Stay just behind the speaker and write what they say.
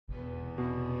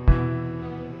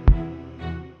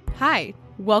Hi,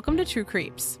 welcome to True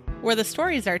Creeps, where the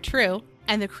stories are true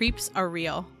and the creeps are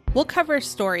real. We'll cover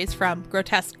stories from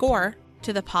grotesque gore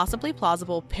to the possibly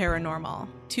plausible paranormal,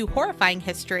 to horrifying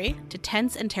history, to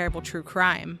tense and terrible true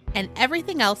crime, and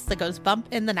everything else that goes bump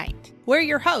in the night. We're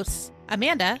your hosts,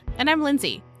 Amanda, and I'm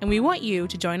Lindsay, and we want you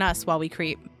to join us while we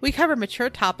creep. We cover mature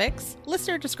topics.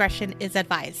 Listener discretion is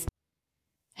advised.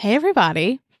 Hey,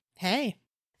 everybody. Hey.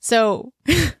 So,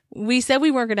 we said we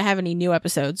weren't going to have any new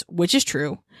episodes, which is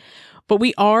true, but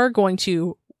we are going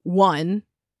to, one,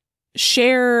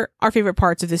 share our favorite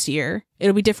parts of this year.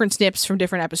 It'll be different snips from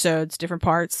different episodes, different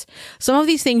parts. Some of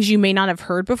these things you may not have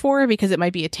heard before because it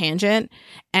might be a tangent,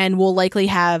 and we'll likely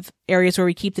have areas where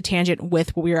we keep the tangent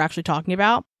with what we were actually talking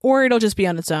about, or it'll just be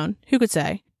on its own. Who could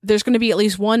say? There's going to be at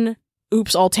least one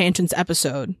Oops All Tangents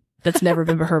episode that's never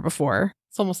been heard before.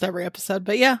 It's almost every episode,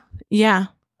 but yeah. Yeah.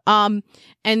 And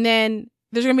then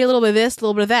there's going to be a little bit of this, a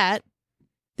little bit of that.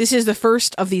 This is the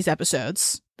first of these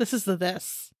episodes. This is the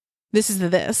this. This is the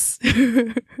this.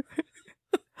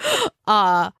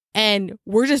 And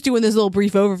we're just doing this little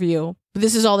brief overview. But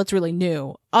this is all that's really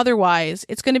new. Otherwise,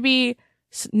 it's going to be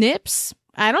snips.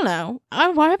 I don't know. Why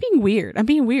am I being weird? I'm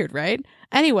being weird, right?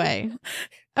 Anyway.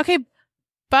 Okay.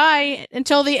 Bye.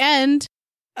 Until the end.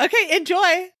 Okay.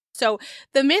 Enjoy. So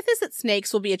the myth is that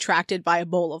snakes will be attracted by a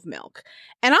bowl of milk.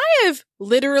 And I have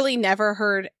literally never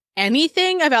heard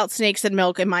anything about snakes and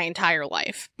milk in my entire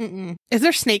life. Mm-mm. Is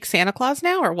there Snake Santa Claus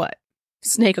now or what?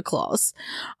 Snake-a-claus.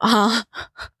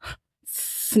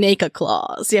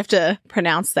 Snake-a-claus. You have to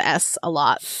pronounce the S a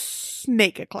lot.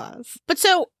 Snake-a-claus. But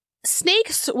so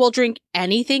snakes will drink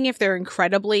anything if they're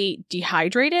incredibly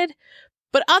dehydrated.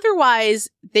 But otherwise,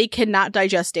 they cannot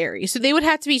digest dairy. So they would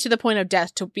have to be to the point of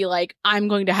death to be like, I'm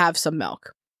going to have some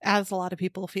milk. As a lot of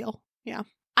people feel. Yeah.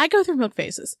 I go through milk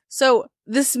phases. So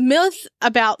this myth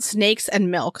about snakes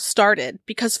and milk started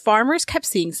because farmers kept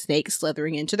seeing snakes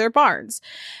slithering into their barns.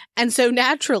 And so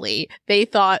naturally, they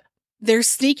thought they're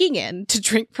sneaking in to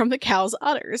drink from the cow's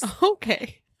udders.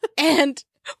 Okay. And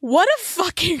what a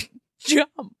fucking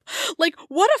jump. Like,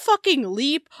 what a fucking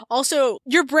leap. Also,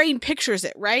 your brain pictures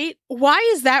it, right? Why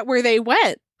is that where they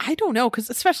went? I don't know, because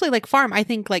especially like farm, I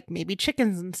think like maybe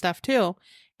chickens and stuff too.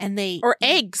 And they or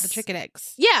eggs. The chicken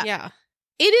eggs. Yeah. Yeah.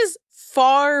 It is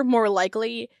far more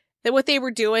likely that what they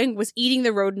were doing was eating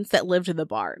the rodents that lived in the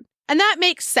barn. And that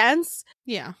makes sense.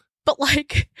 Yeah. But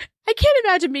like, I can't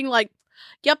imagine being like,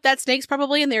 yep, that snake's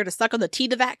probably in there to suck on the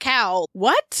teat of that cow.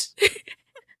 What?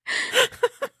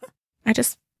 I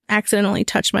just accidentally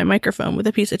touched my microphone with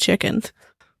a piece of chicken.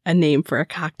 A name for a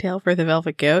cocktail for the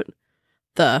Velvet Goat.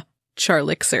 The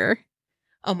Charlixer.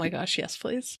 Oh my gosh, yes,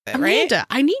 please. Amanda, Right?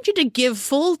 I need you to give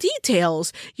full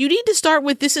details. You need to start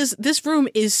with this room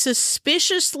is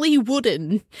suspiciously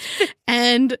wooden.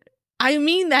 And I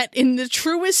mean that in the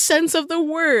truest sense of the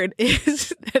word,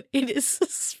 is that it is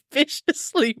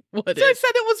suspiciously wooden. So I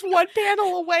said it was one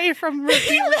panel away from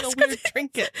revealing a weird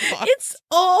trinket box. It's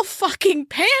all fucking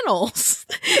panels.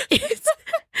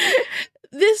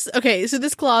 So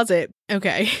this closet,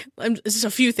 okay, just a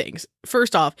few things.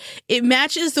 First off, it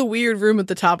matches the weird room at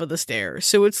the top of the stairs.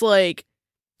 So it's like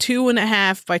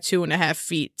 2.5 by 2.5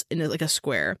 feet in like a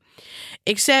square.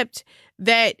 Except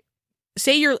that,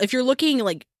 if you're looking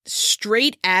like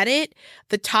straight at it,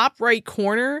 the top right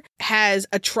corner has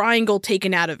a triangle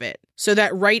taken out of it. So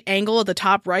that right angle at the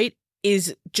top right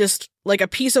is just like a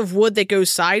piece of wood that goes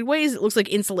sideways. It looks like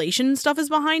insulation stuff is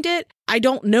behind it. I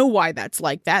don't know why that's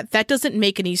like that. That doesn't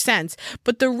make any sense.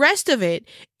 But the rest of it,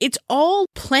 it's all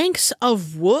planks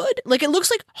of wood. Like it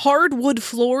looks like hardwood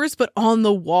floors, but on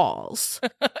the walls.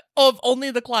 Of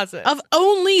only the closet. Of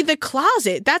only the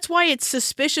closet. That's why it's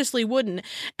suspiciously wooden.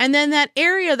 And then that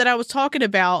area that I was talking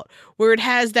about where it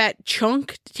has that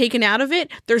chunk taken out of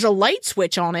it, there's a light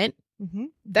switch on it. Mm-hmm.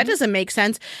 That doesn't make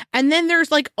sense. And then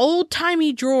there's like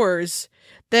old-timey drawers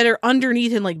that are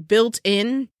underneath and like built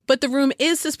in. But the room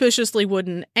is suspiciously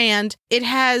wooden and it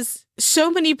has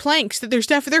so many planks that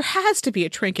there has to be a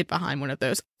trinket behind one of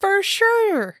those. For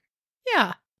sure.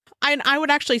 Yeah. I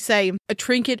would actually say a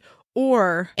trinket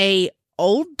or a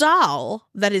old doll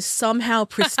that is somehow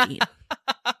pristine.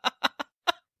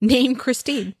 Named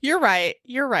Christine. You're right. It's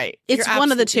You're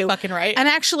one of the absolutely two. Fucking right. And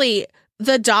actually,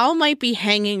 the doll might be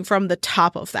hanging from the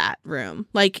top of that room.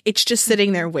 Like, it's just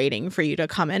sitting there waiting for you to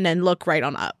come in and look right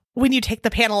on up. When you take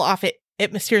the panel off, it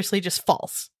mysteriously just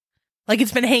falls. Like,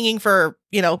 it's been hanging for,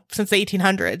 since the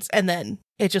 1800s, and then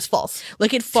it just falls.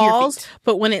 Like, it falls,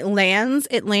 but when it lands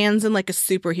in like a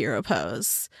superhero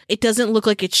pose. It doesn't look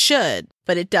like it should,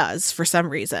 but it does for some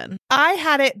reason. I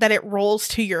had it that it rolls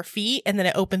to your feet, and then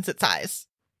it opens its eyes.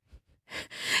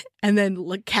 and then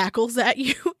like cackles at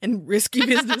you, and Risky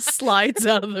Business slides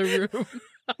out of the room.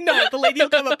 No, the lady will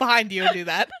come up behind you and do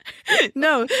that.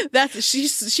 No,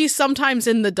 she's sometimes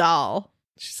in the doll.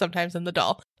 She's sometimes in the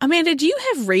doll. Amanda, do you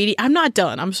have I'm not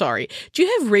done. I'm sorry. Do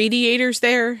you have radiators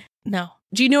there? No.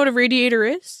 Do you know what a radiator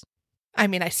is? I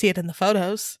mean, I see it in the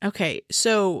photos. Okay,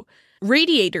 so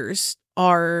radiators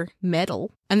are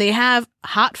metal, and they have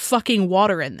hot fucking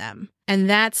water in them, and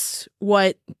that's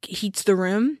what heats the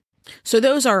room. So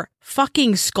those are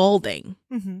fucking scalding.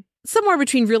 Mm-hmm. Somewhere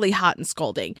between really hot and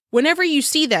scalding. Whenever you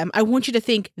see them, I want you to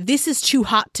think, this is too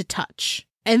hot to touch.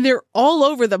 And they're all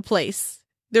over the place.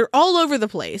 They're all over the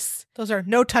place. Those are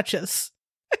no touches.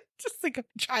 Just think of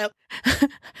a child.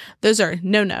 Those are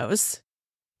no-nos.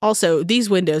 Also,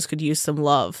 these windows could use some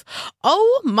love.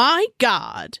 Oh my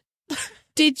God.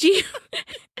 Did you?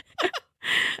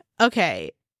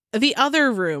 Okay. The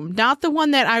other room, not the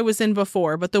one that I was in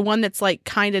before, but the one that's like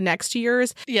kind of next to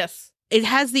yours. Yes. It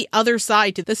has the other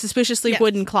side to the suspiciously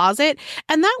wooden closet.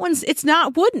 And that it's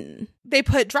not wooden. They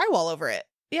put drywall over it.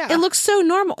 Yeah. It looks so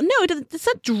normal. No, it's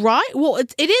not dry. Well,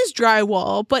 it is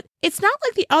drywall, but it's not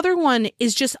like the other one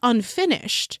is just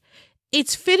unfinished.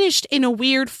 It's finished in a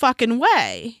weird fucking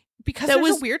way. Because that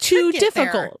was a weird too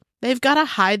difficult. There. They've got to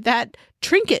hide that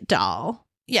trinket doll.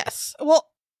 Yes. Well,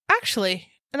 actually,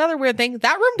 another weird thing,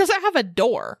 that room doesn't have a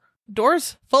door.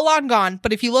 Door's full on gone.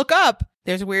 But if you look up,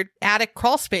 there's a weird attic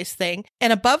crawl space thing.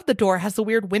 And above the door has the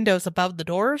weird windows above the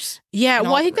doors. Yeah,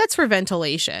 well, I think that's for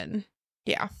ventilation.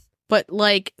 Yeah. But,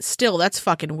 like, still, that's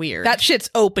fucking weird. That shit's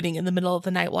opening in the middle of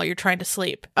the night while you're trying to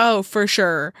sleep. Oh, for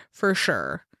sure. For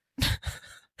sure.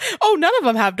 Oh, none of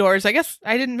them have doors. I guess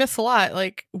I didn't miss a lot.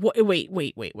 Like, wait.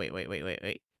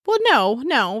 Well,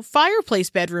 no. Fireplace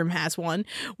bedroom has one,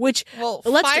 which,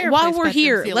 while we're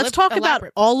here, let's talk about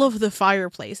all of the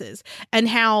fireplaces and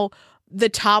how the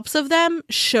tops of them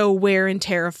show wear and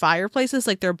tear of fireplaces,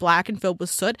 like they're black and filled with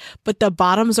soot, but the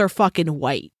bottoms are fucking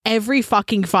white. Every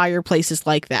fucking fireplace is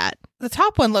like that. The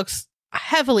top one looks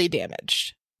heavily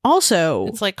damaged. Also,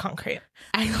 it's like concrete.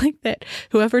 I like that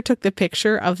whoever took the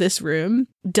picture of this room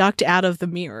ducked out of the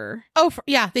mirror. Oh,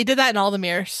 yeah, they did that in all the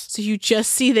mirrors. So you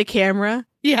just see the camera?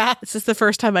 Yeah. This is the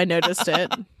first time I noticed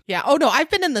it. Yeah. Oh, no, I've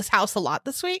been in this house a lot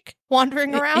this week,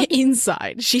 wandering around.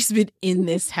 Inside. She's been in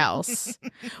this house.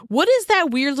 What is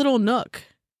that weird little nook?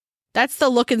 That's the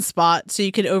looking spot so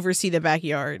you can oversee the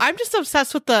backyard. I'm just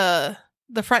obsessed with the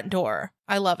front door.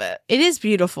 I love it. It is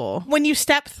beautiful. When you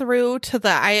step through to the,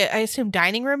 I assume,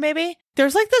 dining room, maybe,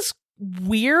 there's like this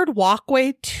weird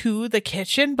walkway to the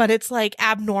kitchen, but it's like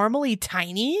abnormally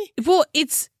tiny. Well,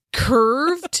 it's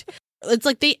curved. It's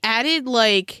like they added,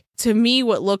 like, to me,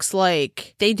 what looks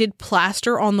like they did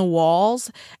plaster on the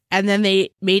walls, and then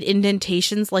they made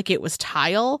indentations like it was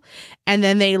tile, and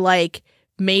then they, like,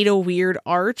 made a weird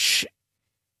arch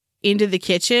into the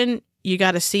kitchen. You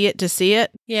got to see it to see it.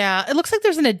 Yeah, it looks like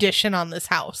there's an addition on this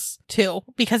house, too,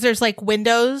 because there's, like,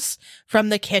 windows from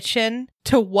the kitchen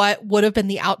to what would have been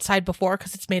the outside before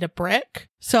because it's made of brick.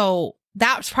 So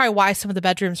that's probably why some of the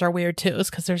bedrooms are weird, too, is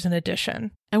because there's an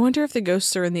addition. I wonder if the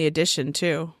ghosts are in the addition,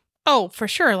 too. Oh, for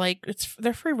sure. Like,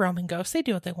 they're free roaming ghosts. They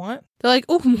do what they want. They're like,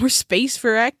 oh, more space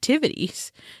for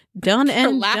activities. Done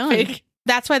and done.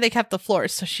 That's why they kept the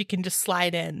floors, so she can just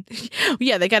slide in.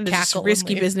 Yeah, they got this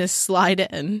risky business slide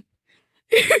in.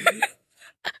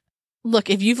 Look,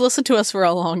 if you've listened to us for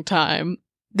a long time,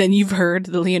 then you've heard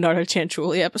the Leonardo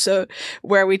Cianciulli episode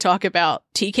where we talk about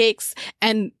tea cakes,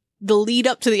 and the lead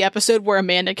up to the episode where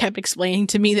Amanda kept explaining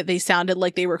to me that they sounded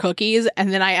like they were cookies,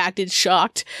 and then I acted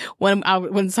shocked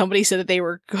when somebody said that they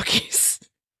were cookies.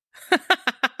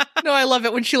 No, I love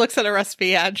it when she looks at a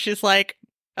recipe and she's like,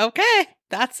 okay,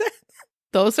 that's it.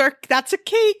 That's a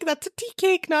cake. That's a tea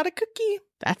cake, not a cookie.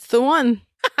 That's the one.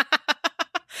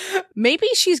 Maybe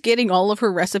she's getting all of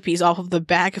her recipes off of the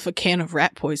back of a can of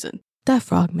rat poison. The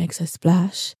frog makes a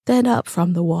splash. Then up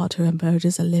from the water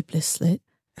emerges a lipless slit,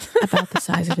 about the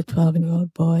size of a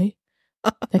 12-year-old boy,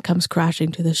 that comes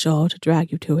crashing to the shore to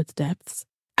drag you to its depths.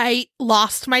 I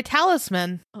lost my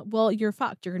talisman. Well, you're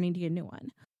fucked. You're going to need to get a new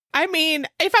one. I mean,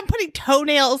 if I'm putting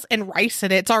toenails and rice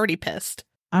in it, it's already pissed.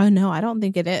 Oh, no, I don't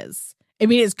think it is. I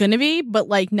mean, it's going to be, but,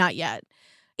 like, not yet.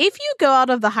 If you go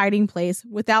out of the hiding place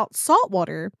without salt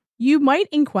water, you might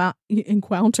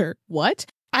encounter what?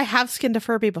 I have skinned a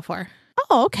Furby before.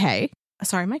 Oh, okay.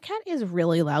 Sorry, my cat is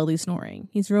really loudly snoring.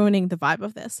 He's ruining the vibe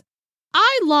of this.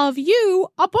 I love you,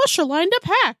 a bushel and a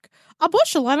peck. A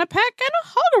bushel and a peck and a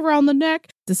hug around the neck.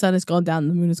 The sun has gone down,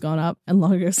 the moon has gone up, and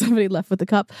long ago somebody left with the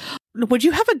cup. Would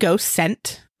you have a ghost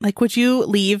scent? Like, would you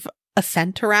leave a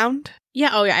scent around?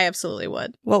 Yeah, oh yeah, I absolutely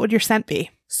would. What would your scent be?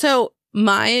 So,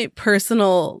 my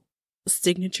personal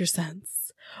signature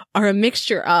scents are a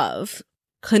mixture of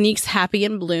Clinique's Happy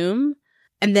and Bloom,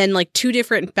 and then like 2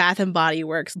 different Bath and Body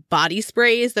Works body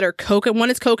sprays that are one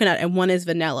is coconut and one is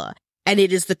vanilla. And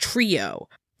it is the trio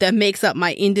that makes up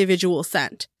my individual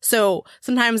scent. So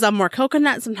sometimes I'm more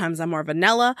coconut, sometimes I'm more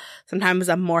vanilla, sometimes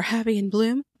I'm more Happy and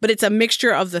Bloom, but it's a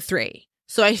mixture of the 3.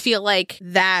 So I feel like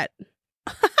that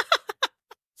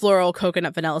floral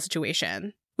coconut vanilla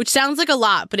situation, which sounds like a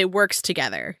lot, but it works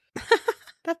together.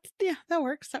 That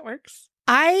works.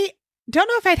 I don't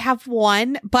know if I'd have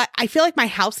one, but I feel like my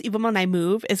house, even when I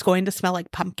move, is going to smell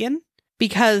like pumpkin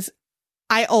because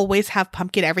I always have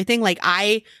pumpkin everything. Like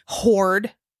I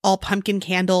hoard all pumpkin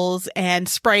candles and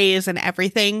sprays and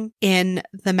everything in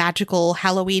the magical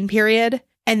Halloween period,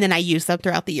 and then I use them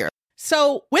throughout the year.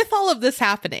 So with all of this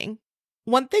happening,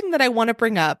 one thing that I want to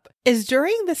bring up is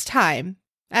during this time,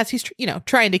 as he's,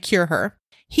 trying to cure her,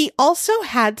 he also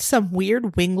had some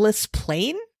weird wingless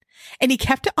plane, and he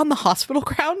kept it on the hospital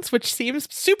grounds, which seems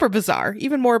super bizarre,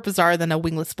 even more bizarre than a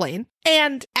wingless plane.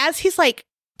 And as he's like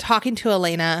talking to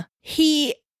Elena,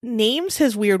 he names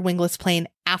his weird wingless plane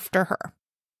after her.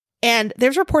 And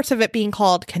there's reports of it being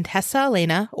called Contessa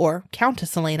Elena or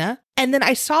Countess Elena. And then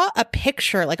I saw a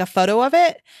picture, like a photo of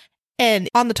it, and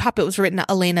on the top it was written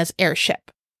Elena's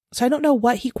airship. So I don't know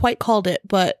what he quite called it,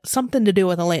 but something to do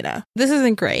with Elena. This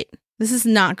isn't great. This is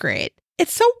not great.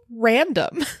 It's so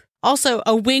random. Also,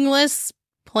 a wingless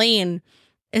plane,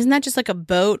 isn't that just like a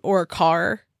boat or a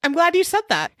car? I'm glad you said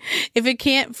that. If it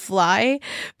can't fly,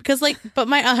 because but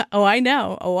my, I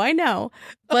know.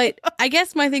 But I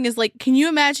guess my thing is like, can you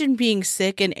imagine being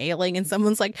sick and ailing and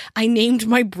someone's like, I named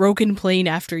my broken plane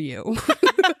after you?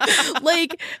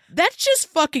 Like, that's just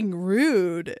fucking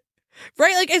rude.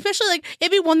 Right? Like, especially like,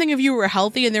 it'd be one thing if you were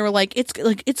healthy and they were like,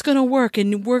 it's gonna work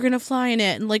and we're gonna fly in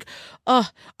it and like,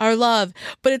 our love.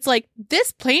 But it's like,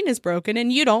 this plane is broken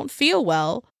and you don't feel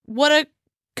well. What a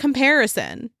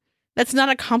comparison. That's not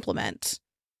a compliment.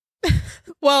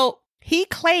 Well, he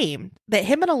claimed that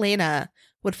him and Elena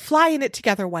would fly in it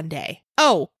together one day.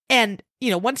 Oh, and,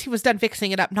 once he was done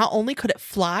fixing it up, not only could it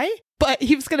fly, but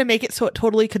he was going to make it so it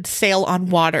totally could sail on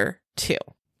water, too.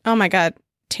 Oh my God.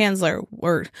 Tansler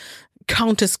or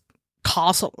Countess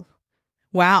Castle.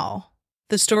 Wow.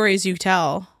 The stories you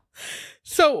tell.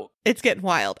 So it's getting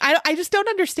wild. I just don't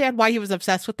understand why he was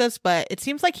obsessed with this, but it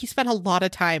seems like he spent a lot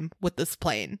of time with this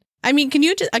plane. I mean, can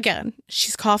you just, again,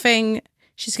 she's coughing,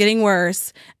 she's getting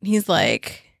worse. And he's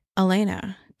like,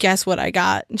 Elena, guess what I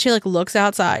got? And she like looks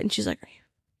outside and she's like,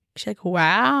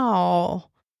 wow.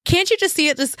 Can't you just see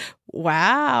it? Just,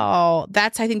 wow.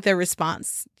 That's, I think, the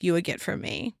response you would get from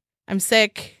me. I'm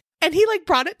sick. And he like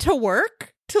brought it to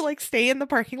work to like stay in the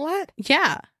parking lot?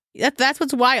 Yeah. That's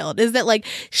what's wild, is that like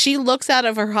she looks out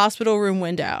of her hospital room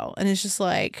window and it's just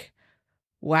like,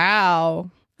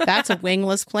 wow, that's a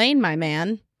wingless plane, my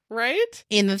man. Right?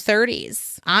 In the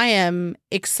 30s. I am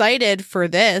excited for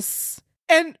this.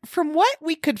 And from what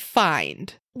we could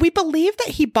find, we believe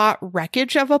that he bought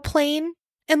wreckage of a plane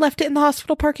and left it in the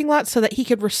hospital parking lot so that he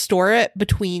could restore it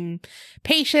between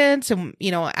patients and,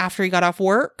 after he got off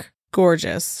work.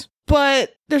 Gorgeous.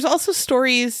 But there's also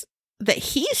stories that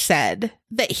he said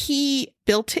that he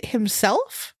built it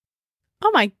himself.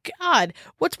 Oh my God.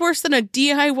 What's worse than a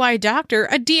DIY doctor?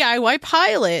 A DIY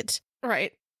pilot.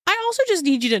 Right. I also just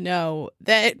need you to know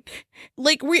that,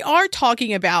 like, we are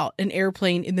talking about an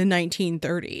airplane in the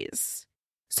 1930s.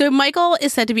 So Michael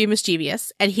is said to be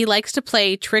mischievous, and he likes to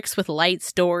play tricks with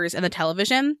lights, doors, and the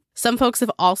television. Some folks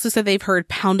have also said they've heard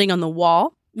pounding on the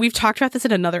wall. We've talked about this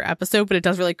in another episode, but it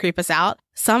does really creep us out.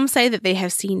 Some say that they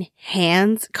have seen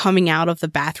hands coming out of the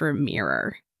bathroom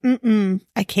mirror.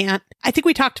 I can't. I think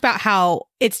we talked about how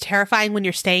it's terrifying when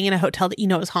you're staying in a hotel that you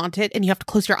know is haunted and you have to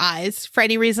close your eyes for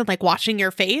any reason, like washing your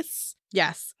face.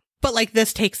 Yes. But like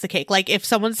this takes the cake. Like if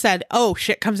someone said, oh,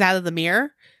 shit comes out of the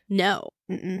mirror. No.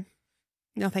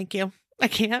 No, thank you. I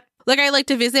can't. Like, I like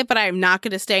to visit, but I'm not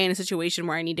going to stay in a situation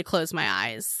where I need to close my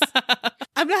eyes.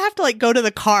 I'm going to have to like go to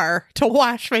the car to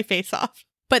wash my face off.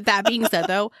 But that being said,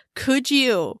 though, could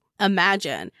you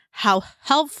imagine how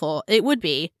helpful it would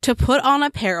be to put on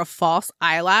a pair of false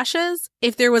eyelashes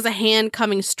if there was a hand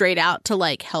coming straight out to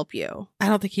like help you? I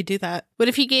don't think he'd do that. What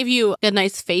if he gave you a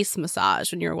nice face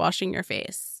massage when you're washing your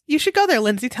face? You should go there,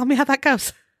 Lindsay. Tell me how that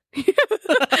goes.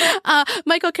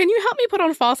 Michael, can you help me put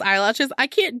on false eyelashes? I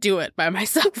can't do it by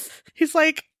myself. He's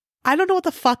like, I don't know what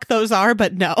the fuck those are,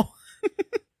 but no.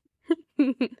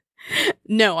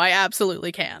 No, I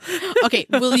absolutely can. Okay,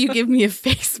 will you give me a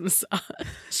face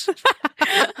massage?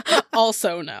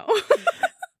 Also, no.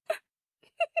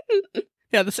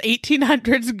 Yeah, this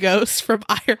 1800s ghost from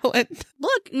Ireland.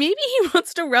 Look, maybe he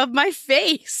wants to rub my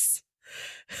face.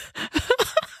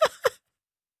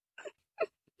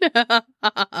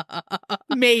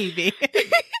 Maybe.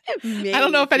 I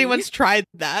don't know if anyone's tried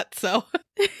that, so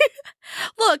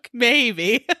Look,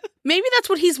 maybe. maybe that's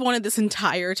what he's wanted this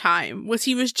entire time, was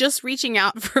he was just reaching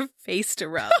out for a face to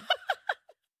rub.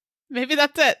 Maybe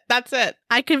that's it. That's it.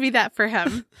 I could be that for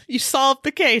him. You solved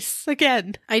the case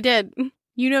again. I did.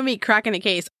 You know me, cracking a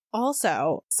case.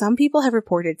 Also, some people have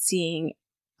reported seeing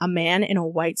a man in a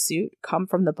white suit come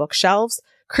from the bookshelves.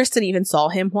 Kristen even saw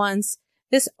him once.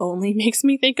 This only makes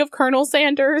me think of Colonel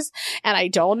Sanders, and I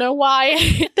don't know why.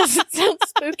 It doesn't sound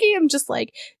spooky. I'm just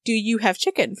like, do you have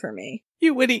chicken for me?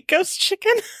 You would eat ghost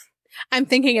chicken? I'm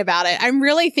thinking about it. I'm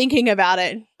really thinking about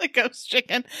it. The ghost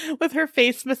chicken with her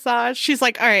face massage. She's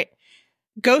like, all right,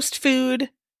 ghost food,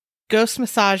 ghost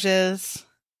massages,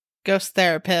 ghost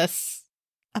therapists.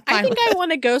 I think I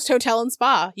want a ghost hotel and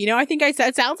spa. You know, I think it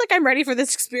sounds like I'm ready for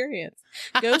this experience.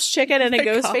 Ghost chicken and a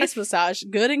ghost face massage.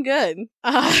 Good and good.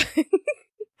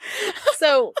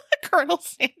 So Colonel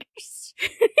Sanders.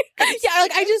 Yeah,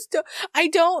 like I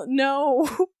don't know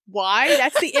why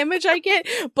that's the image I get,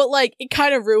 but like it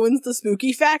kind of ruins the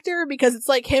spooky factor because it's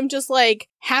like him just like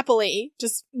happily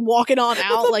just walking on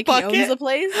out like bucket. he owns the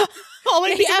place.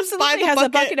 He absolutely has a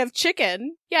bucket of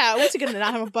chicken. Yeah, what's he gonna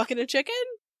not have a bucket of chicken?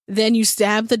 Then you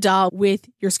stab the doll with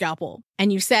your scalpel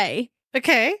and you say,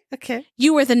 Okay.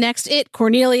 "You are the next it,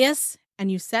 Cornelius,"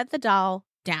 and you set the doll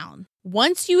down.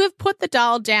 Once you have put the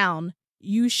doll down,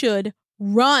 you should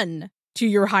run to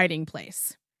your hiding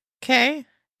place. Okay.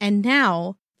 And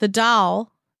now the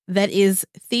doll that is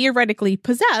theoretically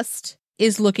possessed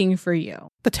is looking for you.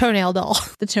 The toenail doll.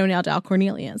 The toenail doll,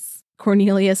 Cornelius.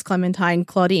 Cornelius, Clementine,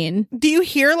 Claudine. Do you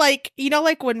hear like, you know,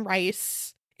 like when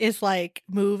rice is like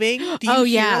moving? Do you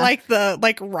hear like the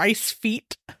like rice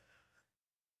feet?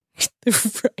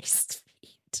 The rice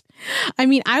feet. I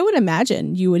mean, I would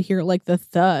imagine you would hear like the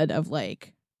thud of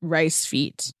like rice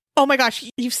feet. Oh my gosh,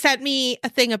 you've sent me a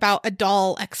thing about a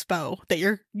doll expo that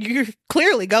you're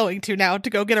clearly going to now to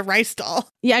go get a rice doll.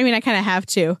 Yeah, I mean, I kind of have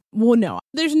to. Well, no,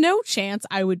 there's no chance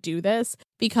I would do this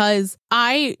because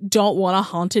I don't want a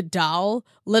haunted doll,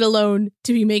 let alone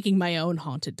to be making my own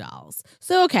haunted dolls.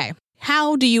 So, okay,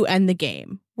 how do you end the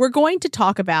game? We're going to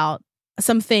talk about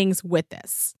some things with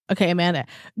this. Okay, Amanda,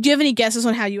 do you have any guesses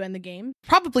on how you end the game?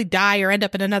 Probably die or end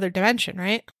up in another dimension,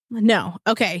 right? No.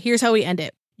 Okay, here's how we end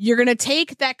it. You're going to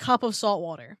take that cup of salt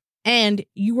water and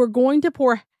you are going to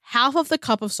pour half of the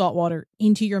cup of salt water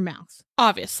into your mouth.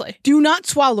 Obviously. Do not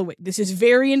swallow it. This is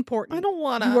very important. I don't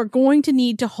want to. You are going to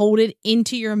need to hold it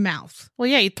into your mouth. Well,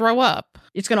 yeah, you throw up.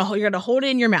 You're going to hold it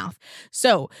in your mouth.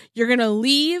 So you're going to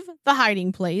leave the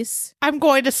hiding place. I'm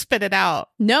going to spit it out.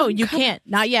 No, you can't.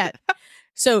 Not yet.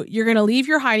 So you're going to leave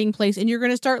your hiding place and you're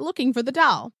going to start looking for the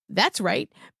doll. That's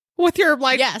right. With your,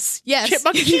 like, yes,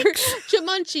 chipmunk cheeks.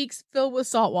 Chipmunk cheeks filled with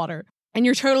salt water. And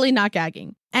you're totally not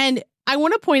gagging. And I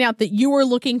want to point out that you are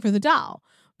looking for the doll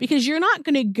because you're not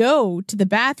going to go to the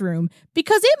bathroom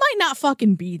because it might not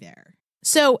fucking be there.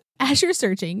 So as you're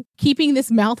searching, keeping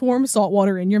this mouthwarm salt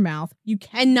water in your mouth, you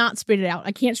cannot spit it out.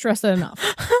 I can't stress that enough.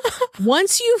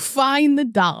 Once you find the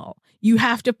doll, you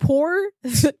have to pour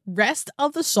the rest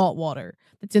of the salt water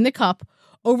that's in the cup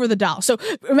over the doll. So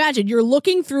imagine you're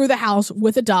looking through the house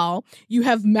with a doll. You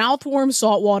have mouthwarm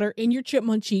salt water in your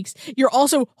chipmunk cheeks. You're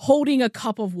also holding a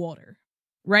cup of water,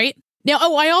 right? Now,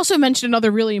 I also mentioned another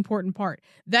really important part.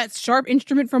 That sharp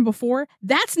instrument from before,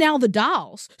 that's now the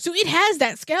doll's. So it has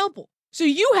that scalpel. So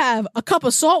you have a cup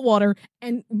of salt water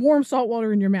and warm salt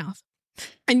water in your mouth.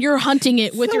 And you're hunting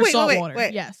it with your salt water.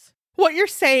 Wait. Yes. What you're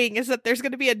saying is that there's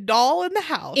going to be a doll in the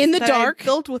house. In the dark.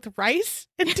 Filled with rice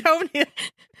and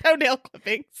toenail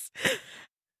clippings.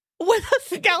 With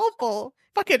a scalpel.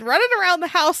 Fucking running around the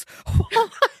house while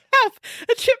I have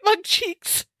a chipmunk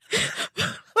cheeks.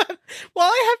 While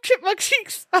I have chipmunk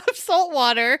cheeks of salt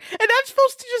water. And I'm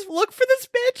supposed to just look for this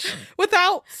bitch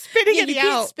without spitting any out. You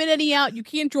can't spit any out. You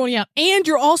can't draw any out. And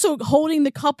you're also holding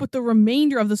the cup with the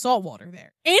remainder of the salt water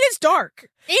there. And it's dark.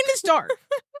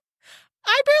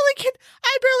 I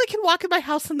barely can walk in my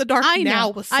house in the dark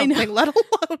now with something, let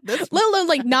alone this. Let alone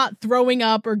like not throwing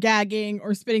up or gagging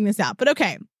or spitting this out. But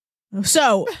okay.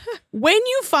 So when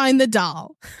you find the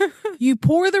doll, you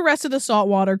pour the rest of the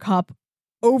saltwater cup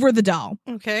over the doll.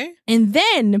 Okay. And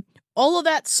then all of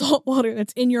that salt water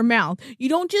that's in your mouth, you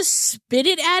don't just spit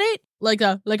it at it like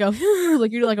you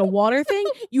do like a water thing.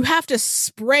 You have to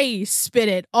spit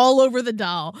it all over the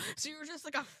doll. So you're just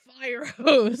like a fire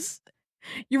hose.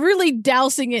 You're really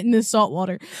dousing it in this salt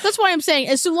water. That's why I'm saying,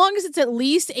 as so long as it's at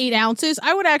least 8 ounces,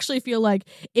 I would actually feel like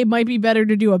it might be better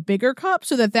to do a bigger cup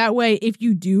so that way, if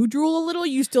you do drool a little,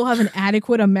 you still have an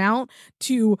adequate amount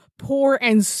to pour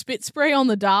and spit spray on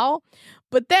the doll.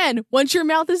 But then, once your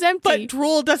mouth is empty... But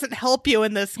drool doesn't help you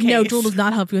in this case. No, drool does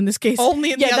not help you in this case.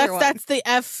 Only in the other one. That's the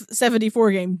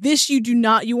F-74 game. This you do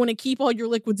not... You want to keep all your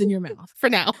liquids in your mouth. For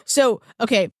now. So,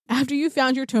 okay, after you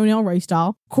found your toenail rice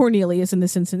doll, Cornelius in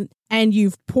this instance, and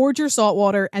you've poured your salt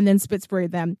water and then spit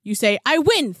sprayed them, you say, I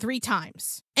win 3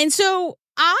 times. And so,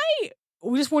 I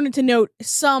just wanted to note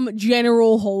some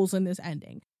general holes in this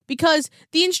ending. Because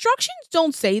the instructions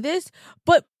don't say this,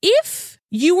 but if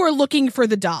you are looking for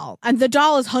the doll and the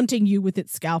doll is hunting you with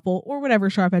its scalpel or whatever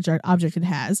sharp edge object it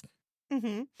has,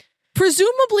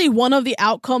 presumably one of the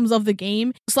outcomes of the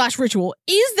game / ritual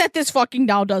is that this fucking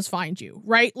doll does find you,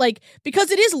 right? Like,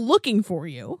 because it is looking for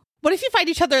you. What if you find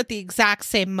each other at the exact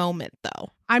same moment,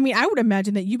 though? I mean, I would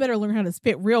imagine that you better learn how to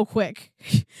spit real quick.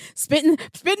 Spit and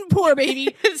pour,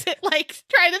 baby. Is it like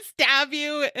trying to stab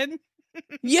you and...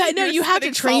 Yeah, no, you have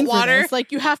to train for this.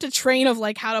 Like, you have to train of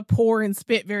like how to pour and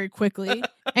spit very quickly.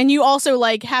 And you also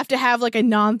like have to have like a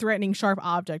non-threatening sharp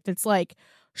object that's like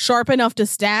sharp enough to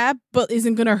stab, but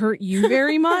isn't going to hurt you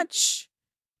very much.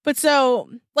 But so,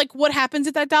 like, what happens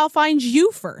if that doll finds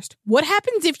you first? What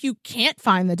happens if you can't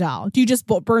find the doll? Do you just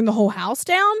burn the whole house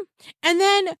down? And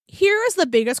then here is the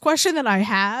biggest question that I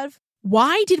have.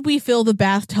 Why did we fill the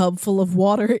bathtub full of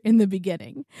water in the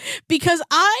beginning? Because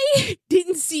I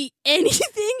didn't see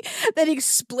anything that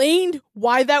explained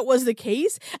why that was the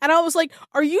case. And I was like,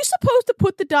 are you supposed to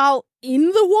put the doll in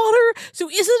the water? So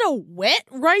is it a wet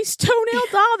rice toenail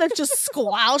doll that's just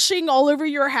splashing all over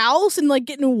your house and like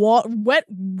getting wet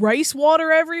rice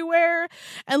water everywhere?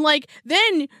 And like,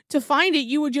 then to find it,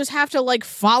 you would just have to like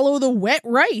follow the wet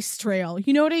rice trail.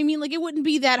 You know what I mean? Like, it wouldn't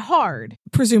be that hard,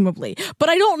 presumably. But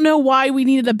I don't know why we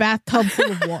needed a bathtub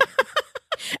full of water.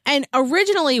 And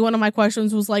originally, one of my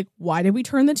questions was like, why did we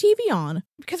turn the TV on?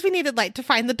 Because we needed light to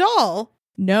find the doll.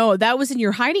 No, that was in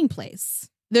your hiding place.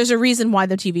 There's a reason why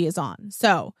the TV is on.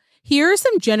 So here are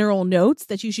some general notes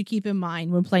that you should keep in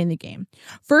mind when playing the game.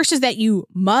 First is that you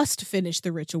must finish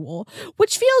the ritual,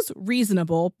 which feels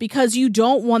reasonable because you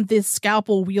don't want this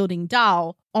scalpel-wielding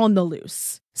doll on the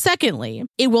loose. Secondly,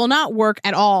 it will not work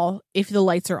at all if the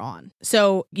lights are on.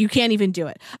 So you can't even do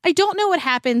it. I don't know what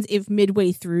happens if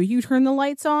midway through you turn the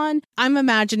lights on. I'm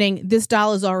imagining this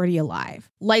doll is already alive.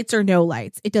 Lights or no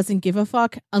lights. It doesn't give a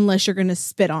fuck unless you're going to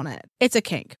spit on it. It's a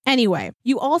kink. Anyway,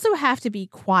 you also have to be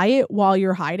quiet while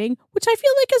you're hiding, which I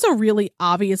feel like is a really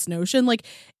obvious notion. Like,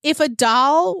 if a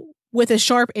doll with a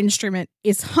sharp instrument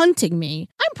is hunting me,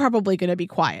 I'm probably going to be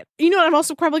quiet. You know what I'm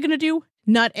also probably going to do?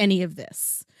 Not any of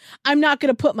this. I'm not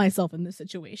going to put myself in this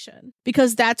situation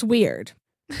because that's weird.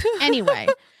 Anyway,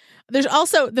 there's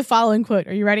also the following quote.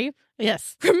 Are you ready?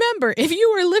 Yes. Remember, if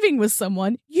you were living with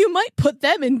someone, you might put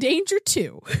them in danger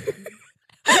too.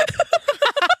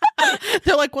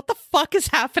 They're like, what the fuck is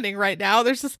happening right now?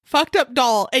 There's this fucked up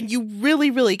doll and you really,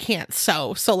 really can't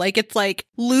sew. So like, it's like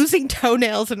losing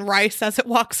toenails and rice as it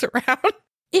walks around.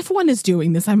 If one is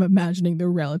doing this, I'm imagining they're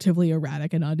relatively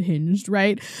erratic and unhinged,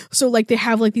 right? So like they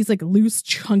have like these like loose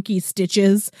chunky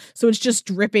stitches. So it's just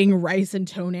dripping rice and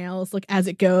toenails like as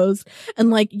it goes. And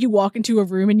like you walk into a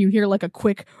room and you hear like a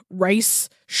quick rice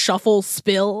shuffle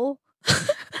spill.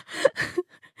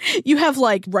 You have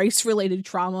like rice related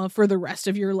trauma for the rest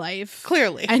of your life.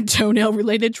 Clearly. And toenail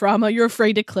related trauma. You're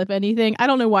afraid to clip anything. I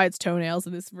don't know why it's toenails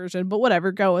in this version, but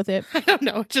whatever, go with it. I don't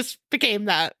know. It just became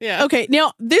that. Yeah. Okay.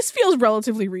 Now this feels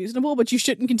relatively reasonable, but you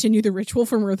shouldn't continue the ritual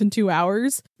for more than 2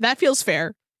 hours. That feels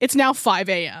fair. It's now 5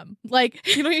 a.m.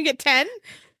 Like, you don't even get 10?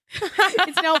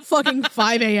 It's now fucking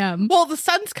 5 a.m. Well, the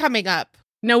sun's coming up.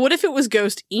 Now, what if it was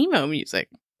ghost emo music?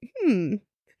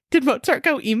 Did Mozart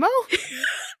go emo?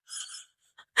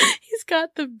 He's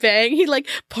got the bang. He like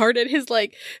parted his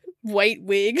like white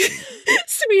wig.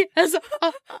 So he has a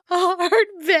hard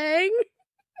bang.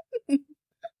 I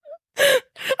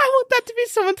want that to be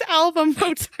someone's album,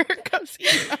 Mozart goes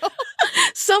emo.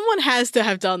 Someone has to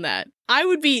have done that. I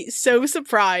would be so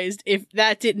surprised if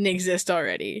that didn't exist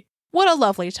already. What a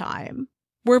lovely time.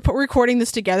 We're recording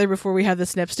this together before we have the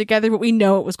snips together, but we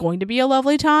know it was going to be a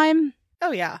lovely time.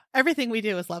 Oh yeah. Everything we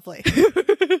do is lovely.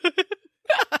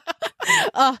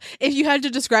 If you had to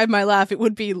describe my laugh, it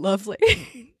would be lovely.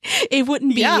 It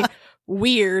wouldn't be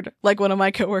weird, like one of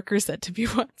my coworkers said to me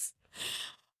once.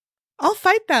 I'll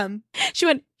fight them. She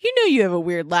went, you know you have a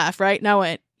weird laugh, right? And I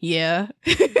went, yeah.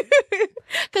 Because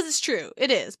it's true.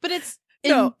 It is. But it's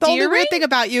no, the only weird thing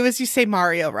about you is you say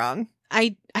Mario wrong.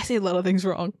 I say a lot of things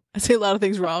wrong.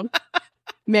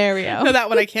 Mario. No, that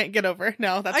one I can't get over.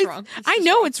 No, that's wrong. I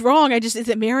know it's wrong. Is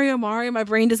it Mario? My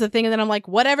brain does the thing, and then I'm like,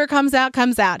 whatever comes out,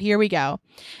 comes out. Here we go.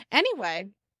 Anyway,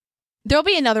 there'll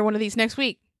be another one of these next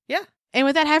week. Yeah. And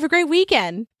with that, have a great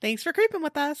weekend. Thanks for creeping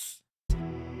with us.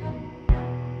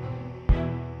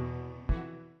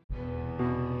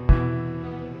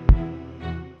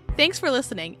 Thanks for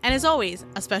listening. And as always,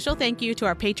 a special thank you to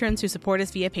our patrons who support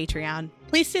us via Patreon.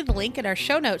 Please see the link in our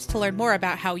show notes to learn more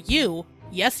about how you,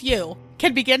 yes you,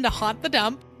 can begin to haunt the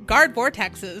dump, guard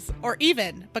vortexes, or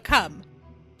even become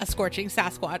a scorching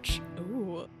Sasquatch.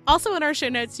 Ooh. Also in our show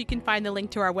notes, you can find the link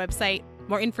to our website,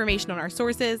 more information on our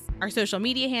sources, our social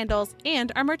media handles,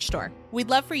 and our merch store. We'd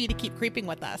love for you to keep creeping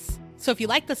with us. So if you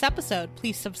like this episode,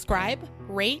 please subscribe,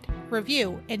 rate,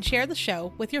 review, and share the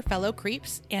show with your fellow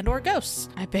creeps and or ghosts.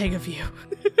 I beg of you.